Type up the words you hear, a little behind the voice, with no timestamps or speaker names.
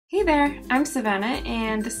Hey there, I'm Savannah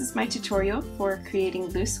and this is my tutorial for creating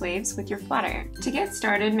loose waves with your flat iron. To get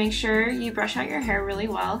started, make sure you brush out your hair really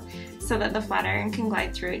well so that the flat iron can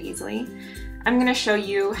glide through it easily. I'm going to show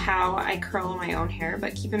you how I curl my own hair,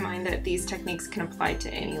 but keep in mind that these techniques can apply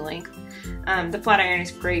to any length. The flat iron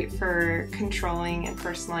is great for controlling and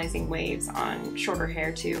personalizing waves on shorter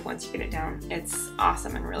hair too. Once you get it down, it's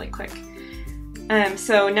awesome and really quick.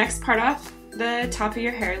 So next, part off the top of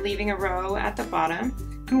your hair, leaving a row at the bottom.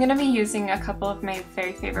 I'm going to be using a couple of my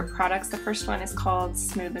very favorite products. The first one is called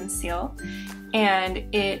Smooth and Seal, and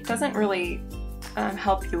it doesn't really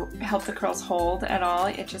help the curls hold at all.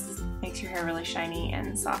 It just makes your hair really shiny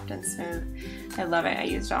and soft and smooth. I love it. I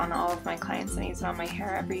use it on all of my clients and I use it on my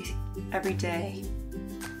hair every day.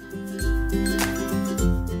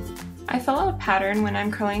 I follow a pattern when I'm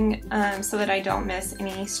curling so that I don't miss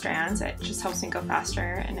any strands. It just helps me go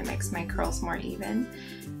faster and it makes my curls more even.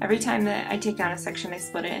 Every time that I take down a section, I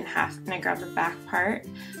split it in half and I grab the back part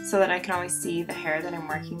so that I can always see the hair that I'm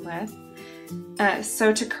working with.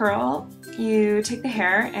 So to curl, you take the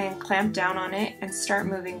hair and clamp down on it and start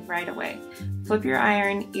moving right away. Flip your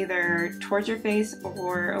iron either towards your face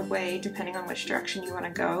or away, depending on which direction you want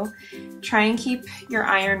to go. Try and keep your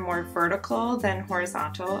iron more vertical than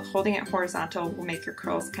horizontal. Holding it horizontal will make your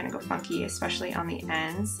curls kind of go funky, especially on the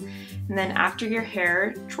ends. And then after your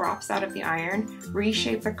hair drops out of the iron,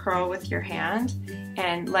 reshape the curl with your hand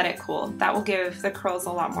and let it cool. That will give the curls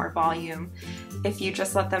a lot more volume. If you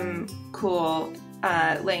just let them cool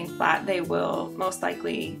laying flat, they will most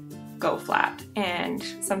likely go flat and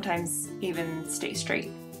sometimes even stay straight.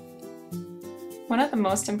 One of the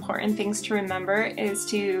most important things to remember is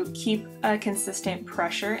to keep a consistent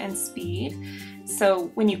pressure and speed.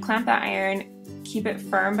 So when you clamp that iron, keep it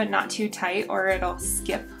firm but not too tight or it'll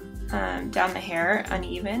skip down the hair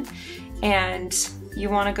uneven, and you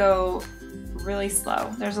want to go really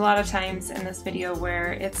slow. There's a lot of times in this video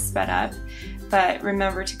where it's sped up, but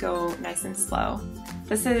remember to go nice and slow.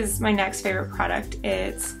 This is my next favorite product.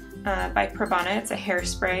 It's by Pravana. It's a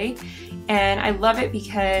hairspray, and I love it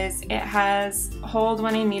because it has hold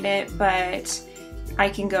when I need it, but I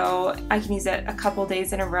can use it a couple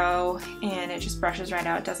days in a row and it just brushes right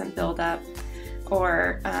out. It doesn't build up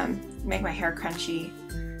or make my hair crunchy.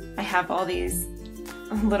 I have all these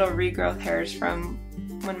little regrowth hairs from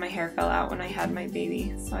when my hair fell out when I had my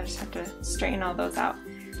baby, so I just have to straighten all those out.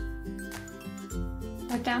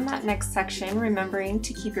 Put down that next section, remembering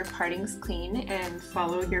to keep your partings clean and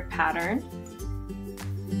follow your pattern.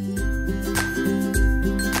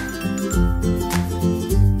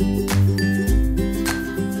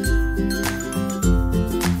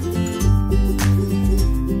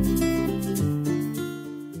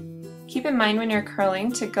 Keep in mind when you're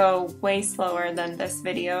curling to go way slower than this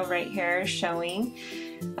video right here is showing.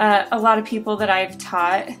 A lot of people that I've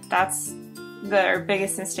taught, that's their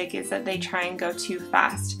biggest mistake, is that they try and go too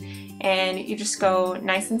fast, and you just go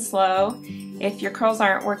nice and slow. If your curls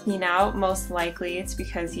aren't working out, most likely it's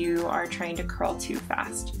because you are trying to curl too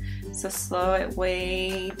fast. So slow it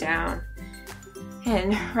way down.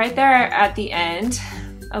 And right there at the end,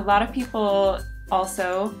 a lot of people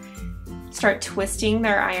also start twisting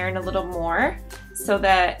their iron a little more so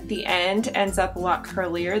that the end ends up a lot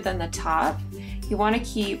curlier than the top. You want to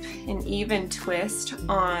keep an even twist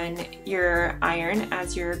on your iron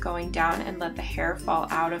as you're going down and let the hair fall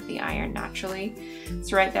out of the iron naturally.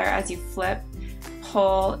 So right there, as you flip,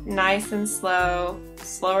 pull nice and slow,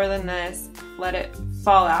 slower than this, let it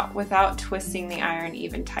fall out without twisting the iron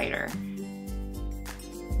even tighter.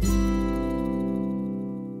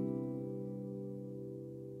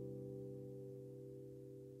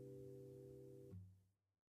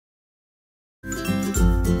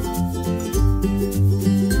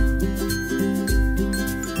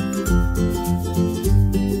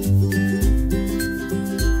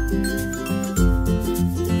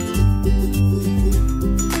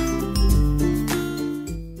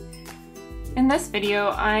 In this video,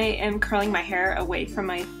 I am curling my hair away from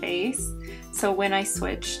my face, so when I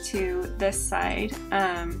switch to this side,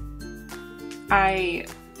 I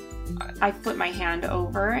flip my hand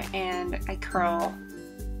over and I curl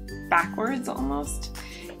backwards almost.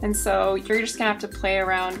 And so you're just gonna have to play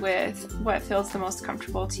around with what feels the most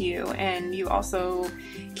comfortable to you, and you also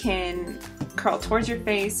can curl towards your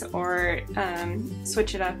face or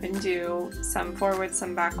switch it up and do some forwards,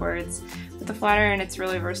 some backwards. With the flat iron, it's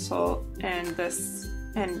really versatile, and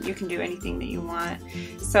you can do anything that you want.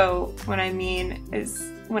 So what I mean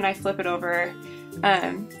is when I flip it over,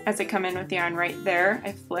 as I come in with the iron right there,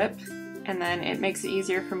 I flip, and then it makes it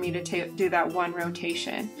easier for me to do that one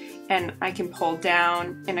rotation, and I can pull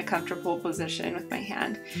down in a comfortable position with my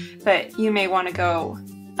hand. But you may want to go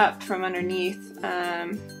up from underneath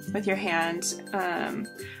with your hand,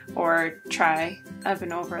 or try up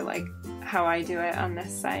and over like how I do it on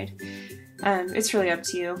this side. It's really up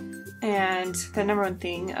to you. And the number one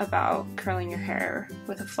thing about curling your hair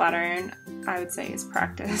with a flat iron, I would say, is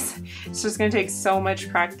practice. It's just going to take so much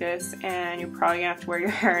practice, and you're probably going to have to wear your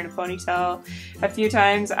hair in a ponytail a few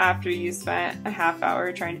times after you spent a half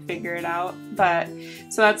hour trying to figure it out.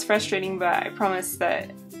 So that's frustrating, but I promise that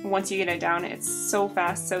once you get it down, it's so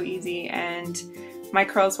fast, so easy, and my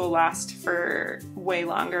curls will last for way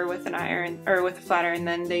longer with an iron, or with a flat iron,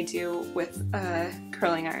 than they do with a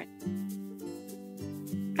curling iron.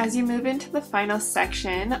 As you move into the final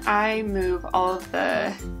section, I move all of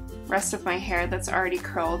the rest of my hair that's already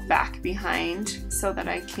curled back behind so that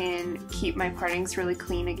I can keep my partings really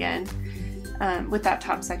clean again with that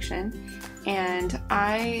top section. And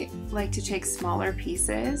I like to take smaller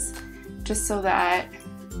pieces just so that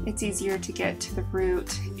it's easier to get to the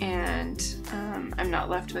root, and I'm not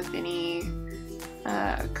left with any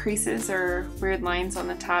creases or weird lines on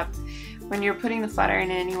the top. When you're putting the flat iron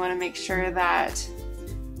in, you want to make sure that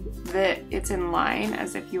it's in line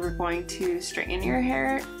as if you were going to straighten your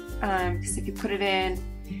hair, because if you put it in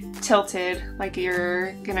tilted like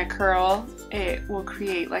you're gonna curl, it will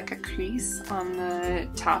create like a crease on the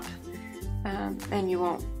top, and you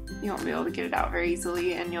won't be able to get it out very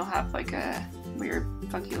easily, and you'll have like a weird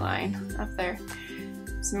funky line up there.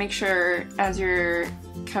 So make sure as you're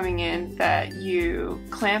coming in that you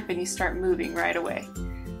clamp and you start moving right away.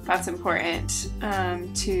 That's important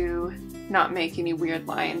to not make any weird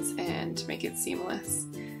lines and make it seamless.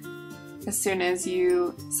 As soon as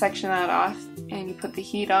you section that off and you put the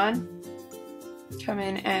heat on, come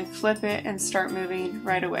in and flip it and start moving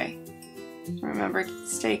right away. Remember,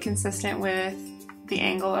 stay consistent with the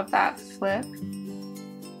angle of that flip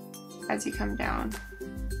as you come down.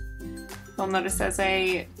 You'll notice as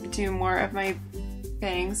I do more of my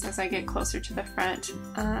bangs, as I get closer to the front,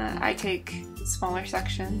 I take smaller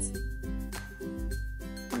sections.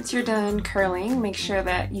 Once you're done curling, make sure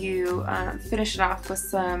that you finish it off with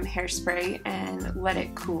some hairspray and let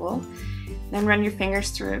it cool. Then run your fingers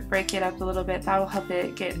through it, break it up a little bit. That'll help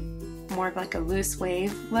it get more of like a loose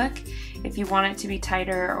wave look. If you want it to be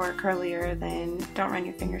tighter or curlier, then don't run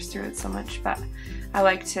your fingers through it so much, but I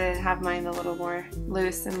like to have mine a little more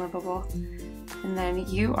loose and livable. And then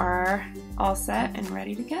you are all set and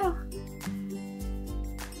ready to go.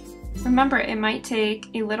 Remember, it might take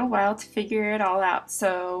a little while to figure it all out,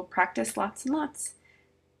 so practice lots and lots.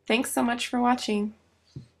 Thanks so much for watching.